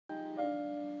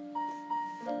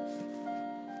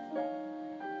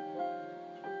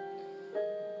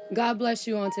God bless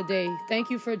you on today. Thank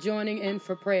you for joining in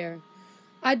for prayer.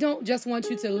 I don't just want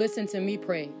you to listen to me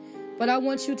pray, but I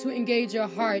want you to engage your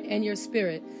heart and your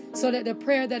spirit so that the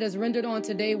prayer that is rendered on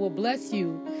today will bless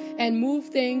you and move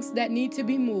things that need to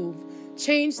be moved,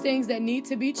 change things that need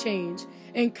to be changed,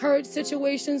 encourage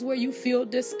situations where you feel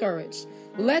discouraged.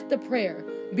 Let the prayer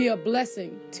be a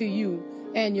blessing to you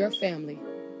and your family.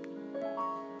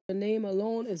 Your name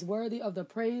alone is worthy of the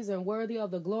praise and worthy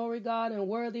of the glory, God, and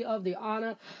worthy of the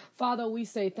honor. Father, we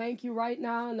say thank you right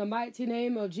now in the mighty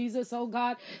name of Jesus, oh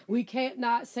God. We can't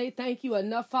not say thank you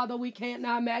enough, Father. We can't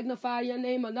not magnify your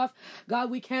name enough.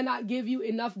 God, we cannot give you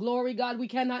enough glory. God, we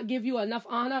cannot give you enough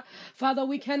honor. Father,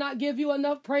 we cannot give you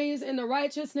enough praise in the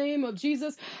righteous name of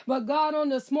Jesus. But God, on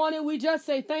this morning, we just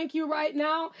say thank you right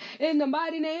now in the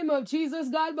mighty name of Jesus,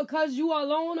 God, because you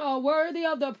alone are worthy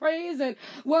of the praise and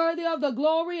worthy of the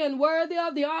glory and worthy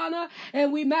of the honor,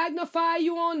 and we magnify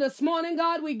you on this morning,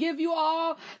 God. We give you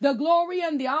all the glory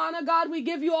and the honor, God. We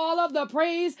give you all of the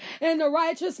praise in the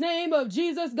righteous name of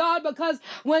Jesus, God, because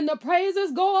when the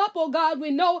praises go up, oh God,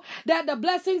 we know that the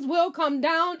blessings will come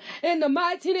down in the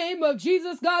mighty name of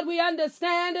Jesus, God. We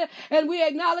understand and we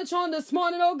acknowledge on this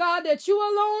morning, oh God, that you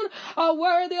alone are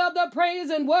worthy of the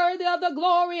praise and worthy of the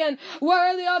glory and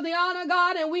worthy of the honor,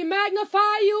 God, and we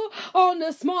magnify you on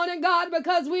this morning, God,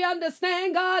 because we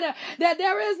understand, God, that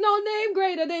there is no name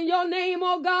greater than your name,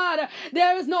 oh God.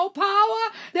 There is no power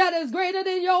that is greater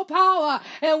than your power.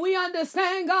 And we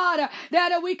understand, God,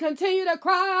 that if we continue to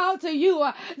cry out to you,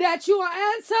 that you will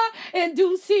answer in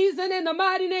due season in the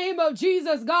mighty name of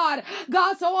Jesus, God.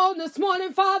 God, so on this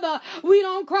morning, Father, we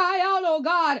don't cry out, oh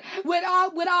God, with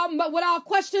our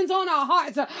questions on our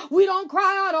hearts. We don't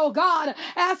cry out, oh God,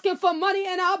 asking for money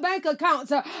in our bank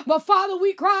accounts. But Father,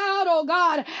 we cry out, oh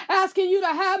God, asking you to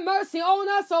have mercy on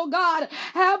us, oh God.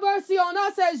 Have mercy on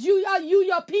us as you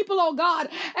your people, oh God.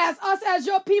 As us as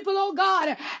your people, oh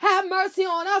God. Have mercy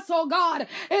on us, oh God.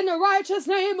 In the righteous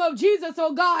name of Jesus,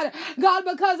 oh God. God,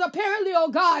 because apparently, oh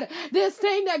God, this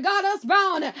thing that got us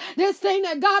bound, this thing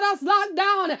that got us locked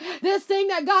down, this thing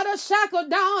that got us shackled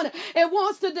down, it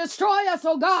wants to destroy us,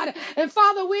 oh God. And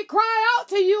Father, we cry out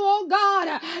to you, oh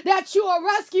God, that you will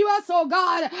rescue us, oh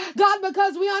God. God,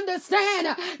 because we understand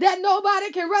that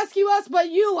nobody can rescue us but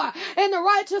you. In the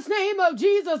righteous name of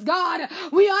Jesus, God,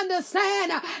 we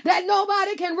understand that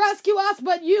nobody can rescue us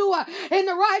but you. In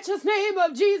the righteous name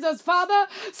of Jesus, Father.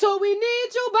 So we need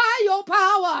you by your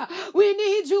power. We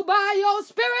need you by your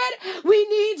spirit. We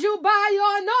need you by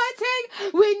your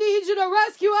anointing. We need you to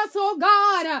rescue us, oh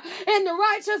God. In the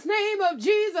righteous name of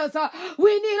Jesus,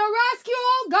 we need a rescue,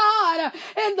 oh God.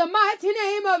 In the mighty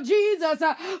name of Jesus,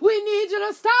 we need you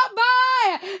to stop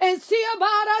by and see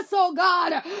about us, oh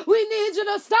God. We need you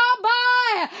to stop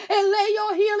by and lay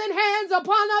your healing hands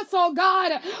upon us, oh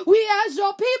God. We as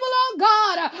your people, oh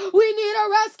God, we need a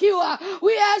rescue.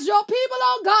 We as your people,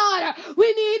 oh God, we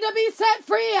need to be set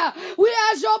free. We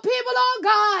as your people, oh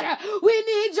God, we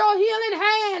need your healing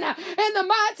hand in the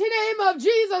mighty name of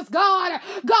Jesus, God.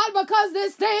 God, because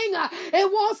this thing, it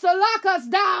wants to lock us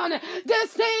down.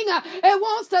 This thing, it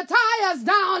wants to tie us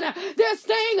down. This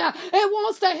thing, it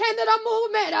wants to hinder the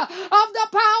movement of the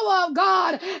power of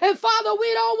God. And Father, we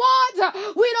don't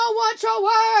want your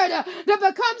word to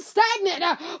become stagnant.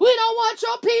 We don't want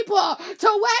your people to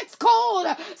wax cold.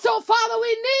 So Father,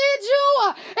 we need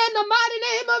you in the mighty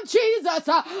name of Jesus.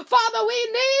 Father, we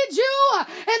need you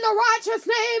in the righteous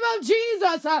name of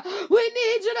Jesus. We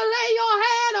need you to lay your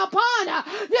hand upon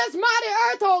this mighty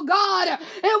earth, oh God.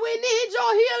 And we need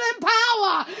your healing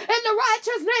power in the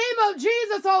righteous name of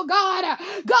Jesus, oh God.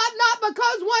 God, not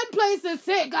because one place is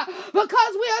sick,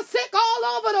 because we are sick all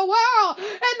over the world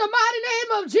in the mighty name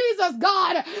of Jesus,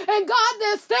 God. And God,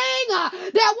 this thing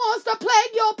that wants to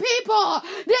plague your people,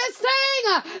 this thing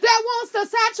that wants to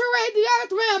saturate the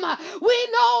earth rim, we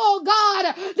know, oh God,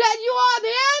 that you are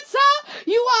the answer.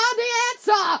 You are the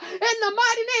answer in the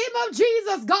mighty name of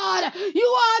Jesus, God. You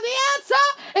are the answer,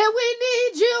 and we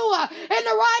need you in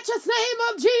the righteous name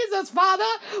of Jesus,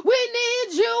 Father. We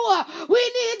need you. We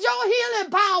need your healing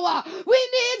power. We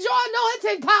need your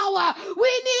anointing power.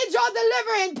 We need your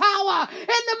delivering power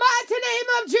in the mighty name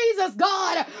of Jesus,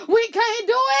 God. We can't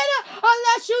do it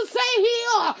unless you say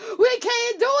heal. We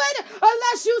can't do it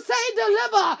unless you say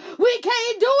deliver. We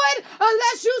can't do it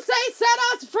unless you say set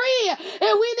us free.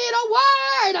 And we need a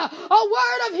word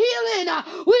of healing.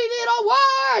 We need a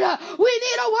word. We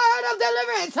need a word of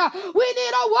deliverance. We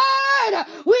need a word.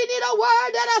 We need a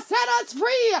word that has set us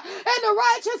free in the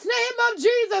righteous name of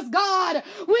Jesus, God.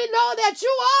 We know that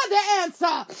you are the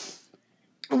answer.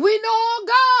 We know,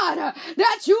 God,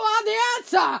 that you are the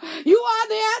answer. You are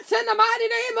the answer in the mighty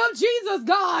name of Jesus,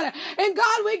 God. And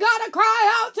God, we got to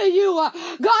cry out to you,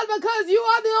 God, because you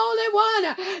are the only one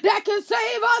that can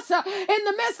save us in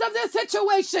the midst of this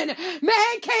situation.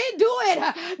 Man can't do it.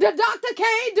 The doctor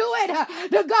can't do it.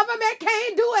 The government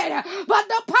can't do it. But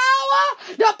the power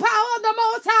of the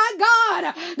Most High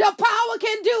God, the power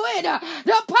can do it.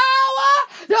 The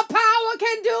power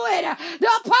can do it.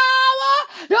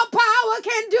 The power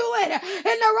can do it.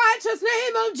 In the righteous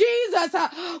name of Jesus,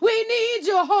 we need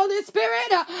you, Holy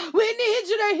Spirit. We need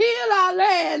you to heal our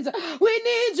lands. We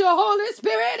need you, Holy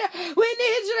Spirit. We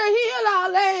need you to heal our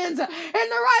lands. In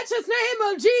the righteous name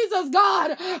of Jesus,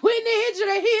 God, we need you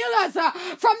to heal us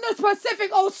from the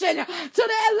Pacific Ocean to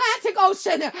the Atlantic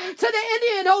Ocean to the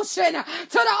Indian Ocean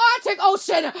to the Arctic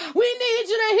Ocean. We need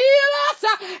you to heal us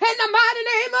in the mighty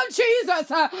name of Jesus.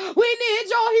 We need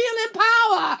your healing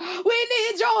power. We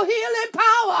need your healing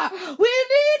power. We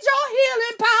need your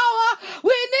healing power.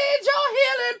 We need your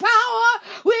healing power.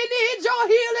 We need your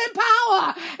healing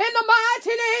power in the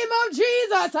mighty name of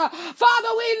Jesus.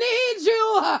 Father, we need you.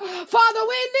 Father,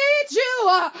 we need you.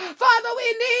 Father, we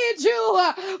need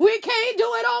you. We can't do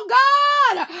it, oh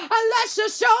God, unless you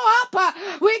show up.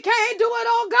 We can't do it,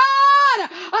 oh God,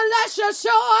 unless you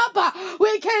show up.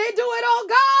 We can't do it, oh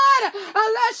God,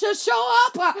 unless you show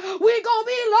up. We gonna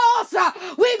be lost.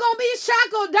 We gonna be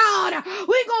shackled down.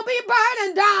 We gonna be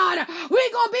burdened down. We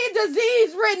gonna be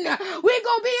disease ridden. We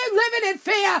gonna be living in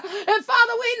fear. And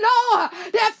Father, we know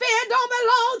that fear don't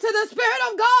belong to the Spirit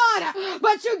of God,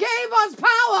 but you gave us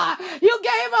power. You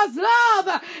gave us love,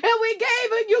 and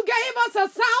you gave us a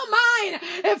sound mind.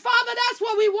 And Father, that's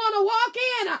what we want to walk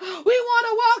in. We want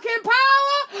to walk in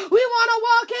power. We want to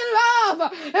walk in love,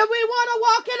 and we want to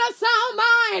walk in a sound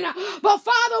mind. But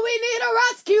Father, we need a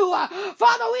rescue.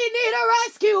 Father, we need a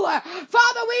rescue.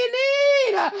 Father, we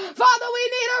need a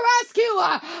rescue.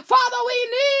 Father, we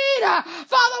need a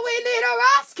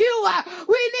rescue.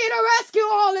 We need a rescue,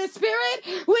 Holy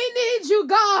Spirit. We need you,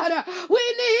 God.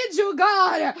 We need you,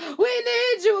 God. We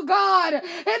need you, God.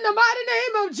 In the mighty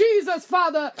name of Jesus,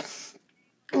 Father.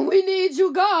 We need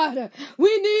you, God.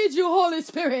 We need you, Holy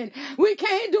Spirit. We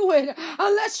can't do it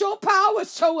unless your power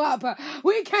show up.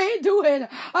 We can't do it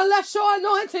unless your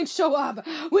anointing show up.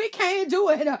 We can't do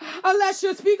it unless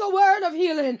you speak a word of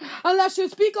healing, unless you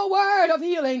speak a word of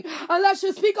healing, unless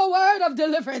you speak a word of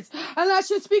deliverance, unless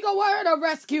you speak a word of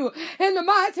rescue. In the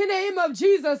mighty name of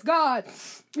Jesus, God.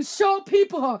 Show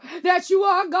people that you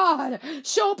are God.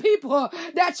 Show people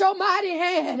that your mighty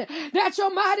hand, that your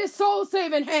mighty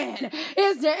soul-saving hand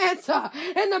is the answer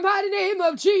in the mighty name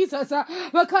of Jesus,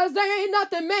 because there ain't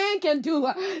nothing man can do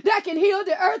that can heal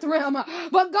the earth realm.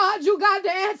 But God, you got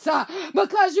the answer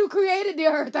because you created the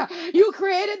earth. You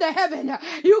created the heaven.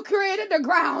 You created the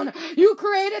ground. You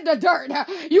created the dirt.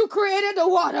 You created the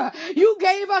water. You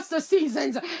gave us the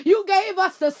seasons. You gave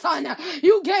us the sun.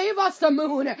 You gave us the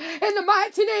moon. In the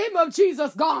mighty name of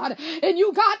Jesus, God. And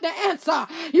you got the answer.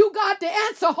 You got the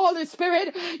answer, Holy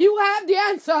Spirit. You have the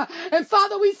answer. And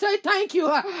Father, we say thank you,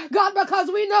 God, because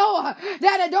we know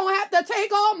that it don't have to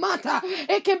take all month.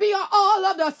 It can be all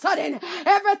of a sudden.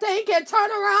 Everything can turn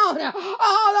around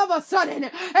all of a sudden.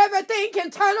 Everything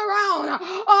can turn around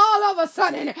all of a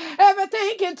sudden.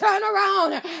 Everything can turn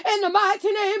around in the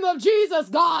mighty name of Jesus,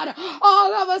 God.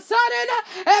 All of a sudden,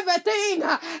 everything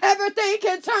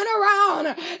can turn around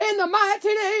in the mighty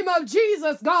name of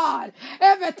Jesus, God.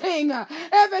 Everything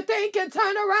can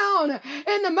turn around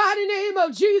in the mighty name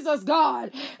of Jesus,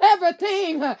 God.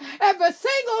 Everything, every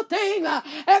single thing,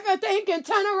 everything can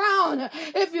turn around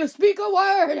if you speak a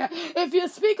word. If you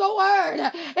speak a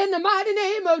word in the mighty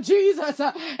name of Jesus,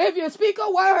 if you speak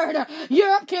a word,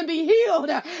 Europe can be healed.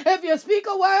 If you speak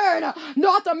a word,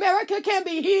 North America can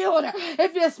be healed.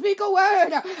 If you speak a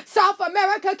word, South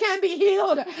America can be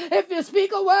healed. If you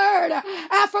speak a word,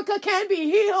 Africa can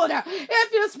be healed.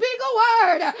 If you speak a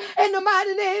word in the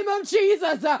mighty name of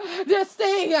Jesus, this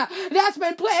thing that's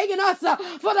been plaguing us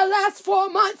for the last 4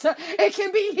 months, it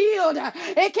can be healed.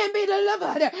 It can be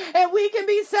delivered. And we can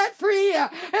be set free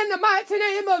in the mighty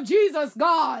name of Jesus,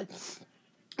 God.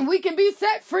 We can be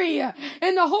set free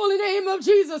in the holy name of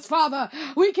Jesus, Father.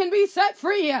 We can be set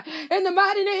free in the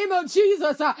mighty name of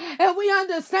Jesus. And we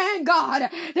understand, God,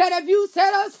 that if you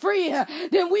set us free,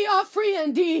 then we are free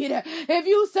indeed. If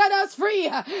you set us free,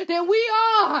 then we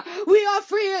are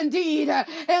free indeed.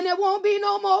 And there won't be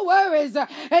no more worries.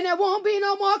 And there won't be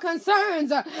no more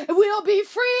concerns. We'll be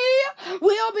free.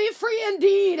 We'll be free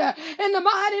indeed. In the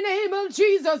mighty name of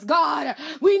Jesus, God,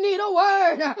 we need a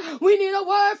word. We need a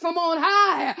word from on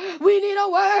high. We need a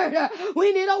word.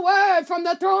 We need a word from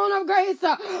the throne of grace.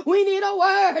 We need a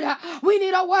word. We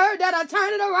need a word that'll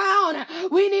turn it around.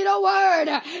 We need a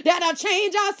word that'll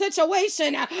change our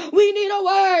situation. We need a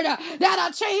word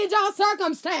that'll change our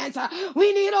circumstance.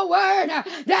 We need a word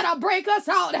that'll break us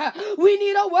out. We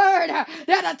need a word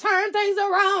that'll turn things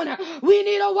around. We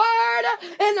need a word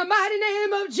in the mighty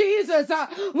name of Jesus.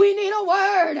 We need a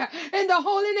word in the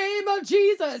holy name of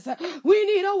Jesus. We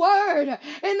need a word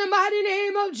in the mighty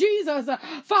name of Jesus.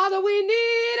 Father, we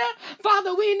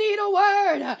need a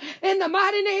word in the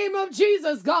mighty name of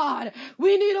Jesus, God.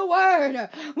 We need a word.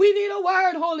 We need a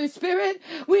word, Holy Spirit.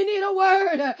 We need a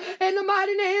word in the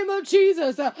mighty name of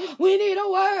Jesus. We need a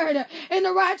word in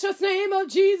the righteous name of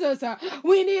Jesus.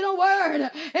 We need a word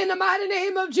in the mighty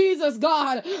name of Jesus,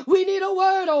 God. We need a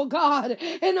word, oh God,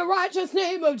 in the righteous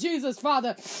name of Jesus,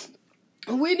 Father.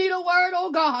 We need a word,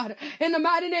 oh God, in the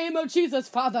mighty name of Jesus,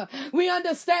 Father. We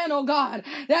understand, oh God,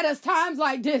 that it's times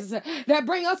like this that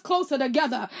bring us closer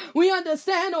together. We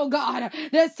understand, oh God,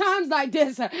 there's times like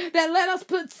this that let us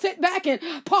sit back and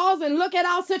pause and look at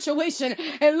our situation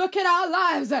and look at our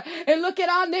lives and look at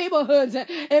our neighborhoods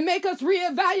and make us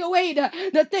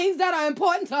reevaluate the things that are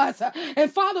important to us.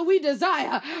 And Father, we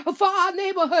desire for our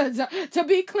neighborhoods to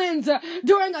be cleansed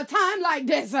during a time like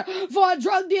this, for a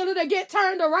drug dealer to get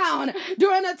turned around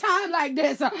during a time like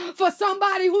this, for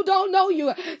somebody who don't know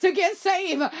you to get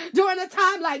saved during a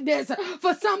time like this,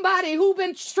 for somebody who's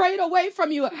been strayed away from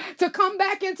you to come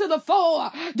back into the fold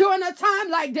during a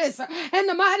time like this. In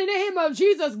the mighty name of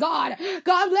Jesus, God,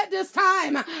 let this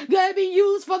time let it be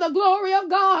used for the glory of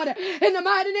God. In the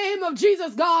mighty name of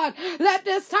Jesus, God, let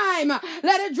this time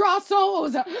let it draw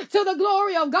souls to the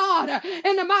glory of God.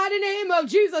 In the mighty name of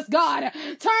Jesus, God,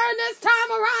 turn this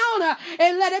time around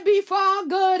and let it be for our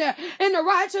good. In the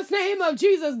righteous name of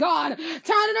Jesus, God,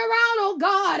 turn it around, oh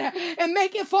God, and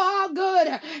make it for our good.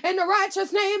 In the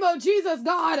righteous name of Jesus,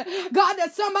 God,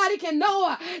 that somebody can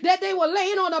know that they were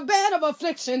laying on a bed of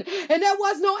affliction and there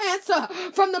was no answer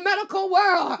from the medical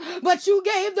world, but you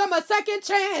gave them a second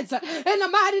chance in the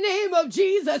mighty name of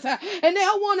Jesus, and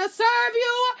they'll want to serve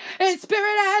you in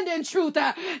spirit and in truth.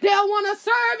 They'll want to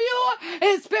serve you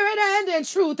in spirit and in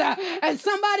truth, and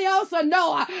somebody else will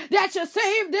know that you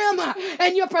saved them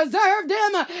and you preserved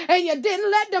them and you didn't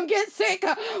let them get sick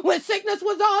when sickness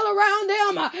was all around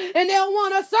them, and they'll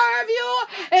want to serve you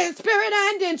in spirit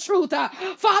and in truth.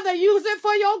 Father, use it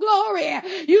for your glory,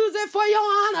 use it for your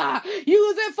honor,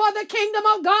 use it for the kingdom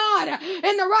of God.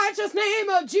 In the righteous name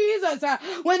of Jesus,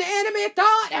 when the enemy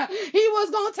thought he was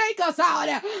going to take us out,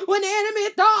 when the enemy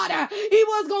thought he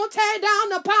was going to tear down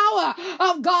the power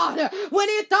of God, when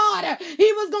he thought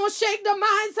he was going to shake the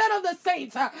mindset of the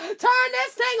saints, turn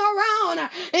this thing around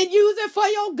and use it for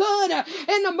your good.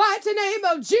 In the mighty name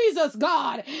of Jesus,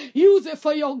 God, use it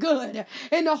for your good.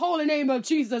 In the holy name of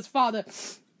Jesus, Father.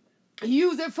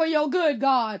 Use it for your good,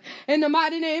 God. In the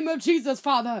mighty name of Jesus,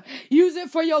 Father. Use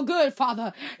it for your good,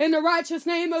 Father. In the righteous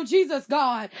name of Jesus,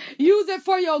 God. Use it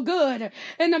for your good.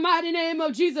 In the mighty name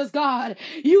of Jesus, God.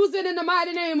 Use it in the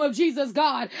mighty name of Jesus,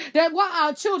 God. That while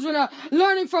our children are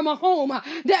learning from a home,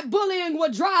 that bullying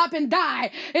will dry up and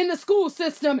die in the school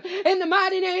system. In the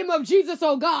mighty name of Jesus,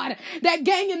 oh God. That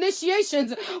gang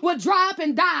initiations will dry up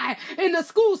and die in the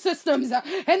school systems.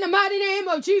 In the mighty name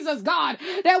of Jesus, God.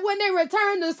 That when they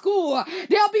return to school,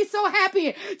 they'll be so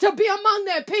happy to be among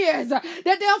their peers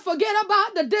that they'll forget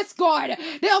about the discord.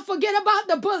 They'll forget about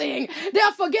the bullying.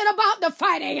 They'll forget about the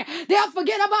fighting. They'll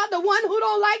forget about the one who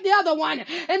don't like the other one.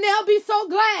 And they'll be so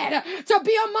glad to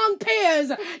be among peers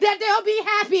that they'll be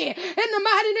happy. In the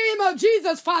mighty name of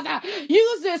Jesus, Father,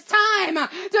 use this time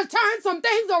to turn some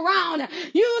things around.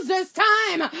 Use this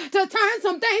time to turn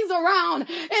some things around.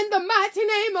 In the mighty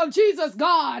name of Jesus,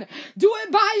 God, do it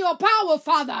by your power,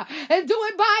 Father, and do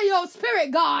it by your Spirit,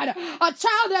 God. A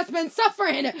child that's been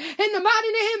suffering in the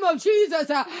mighty name of Jesus,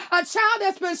 a child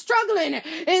that's been struggling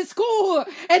in school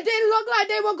and didn't look like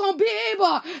they were going to be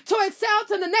able to excel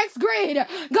to the next grade. God,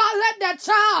 let that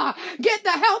child get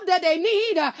the help that they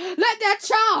need. Let that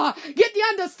child get the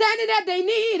understanding that they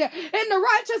need. In the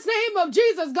righteous name of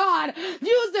Jesus, God,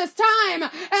 use this time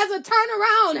as a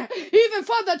turnaround, even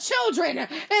for the children,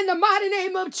 in the mighty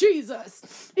name of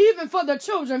Jesus. Even for the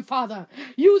children, Father,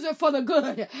 use it for the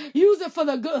good. Use it for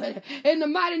the good. In the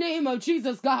mighty name of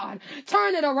Jesus, God.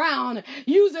 Turn it around.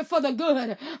 Use it for the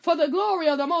good. For the glory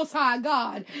of the Most High,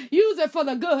 God. Use it for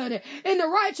the good. In the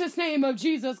righteous name of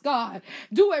Jesus, God.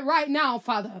 Do it right now,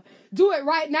 Father. Do it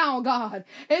right now, God.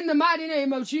 In the mighty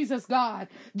name of Jesus, God.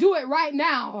 Do it right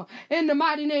now. In the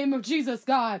mighty name of Jesus,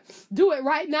 God. Do it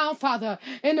right now, Father.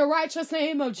 In the righteous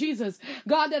name of Jesus,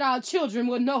 God, that our children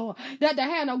will know that the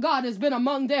hand of God has been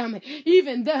among them,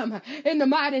 even them. In the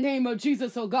mighty name of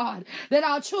Jesus, oh God. That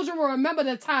our children will remember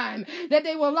the time that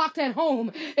they were locked at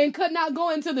home and could not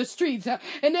go into the streets.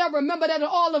 And they'll remember that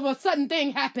all of a sudden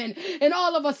thing happened. And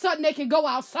all of a sudden they could go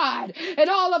outside. And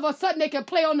all of a sudden they could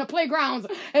play on the playgrounds.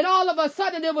 And all of a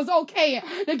sudden it was okay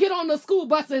to get on the school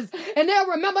buses. And they'll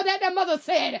remember that their mother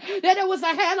said that it was the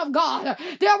hand of God.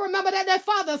 They'll remember that their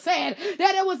father said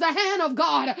that it was the hand of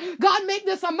God. God, make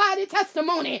this a mighty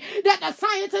testimony that the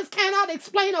scientists cannot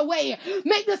explain away.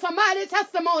 Make this a mighty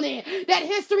testimony that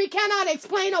history cannot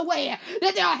explain away.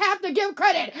 That they'll have to give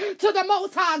credit to the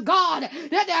Most High God.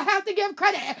 That they'll have to give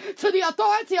credit to the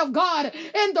authority of God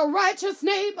in the righteous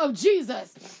name of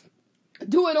Jesus.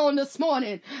 Do it on this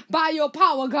morning by your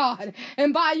power, God,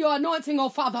 and by your anointing, oh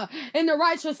Father, in the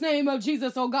righteous name of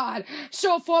Jesus, oh God.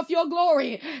 Show forth your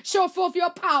glory. Show forth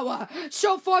your power.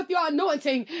 Show forth your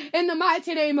anointing in the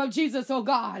mighty name of Jesus, oh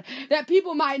God, that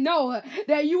people might know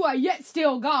that you are yet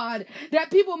still God,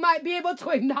 that people might be able to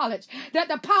acknowledge that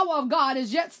the power of God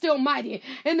is yet still mighty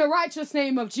in the righteous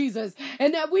name of Jesus,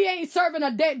 and that we ain't serving a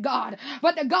dead God,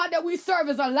 but the God that we serve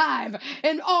is alive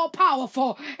and all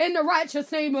powerful in the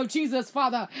righteous name of Jesus,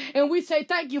 Father. And we say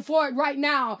thank you for it right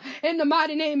now in the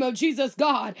mighty name of Jesus,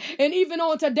 God. And even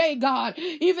on today, God,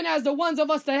 even as the ones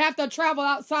of us that have to travel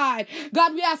outside,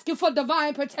 God, we ask you for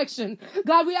divine protection.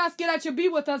 God, we ask you that you be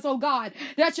with us, oh God,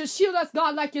 that you shield us,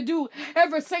 God, like you do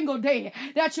every single day,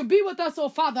 that you be with us, oh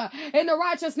Father, in the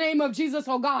righteous name of Jesus,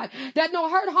 oh God, that no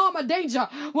hurt, harm, or danger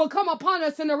will come upon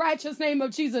us in the righteous name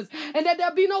of Jesus, and that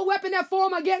there'll be no weapon that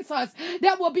form against us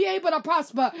that will be able to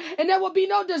prosper, and there will be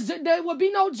no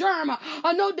germ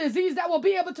or no disease that will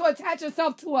be able to attach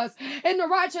itself to us in the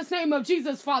righteous name of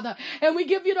Jesus, Father. And we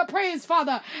give you the praise,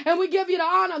 Father, and we give you the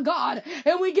honor, God,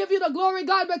 and we give you the glory,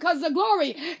 God, because the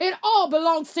glory, it all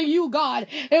belongs to you, God.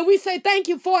 And we say thank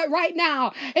you for it right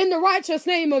now in the righteous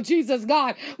name of Jesus,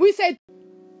 God. We say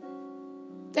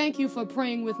thank you for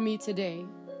praying with me today.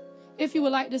 If you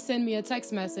would like to send me a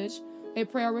text message, a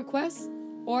prayer request,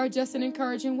 or just an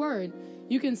encouraging word,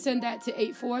 you can send that to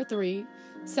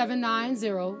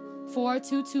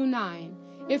 843-790-4229.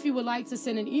 If you would like to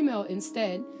send an email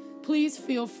instead, please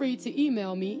feel free to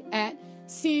email me at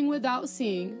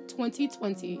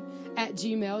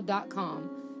seeingwithoutseeing2020@gmail.com.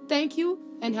 Thank you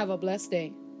and have a blessed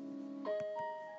day.